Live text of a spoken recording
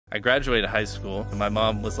I graduated high school, and my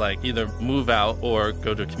mom was like, either move out or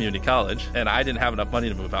go to a community college. And I didn't have enough money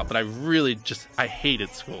to move out, but I hated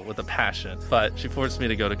school with a passion. But she forced me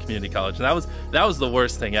to go to community college, and that was the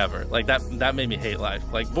worst thing ever. Like that made me hate life.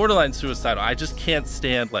 Like borderline suicidal. I just can't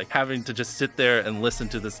stand like having to just sit there and listen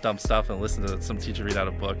to this dumb stuff and listen to some teacher read out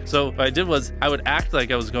a book. So what I did was I would act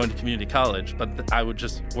like I was going to community college, but I would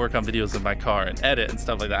just work on videos in my car and edit and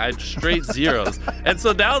stuff like that. I had straight zeros. And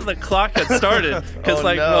so now the clock had started because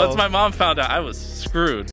once my mom found out, I was screwed.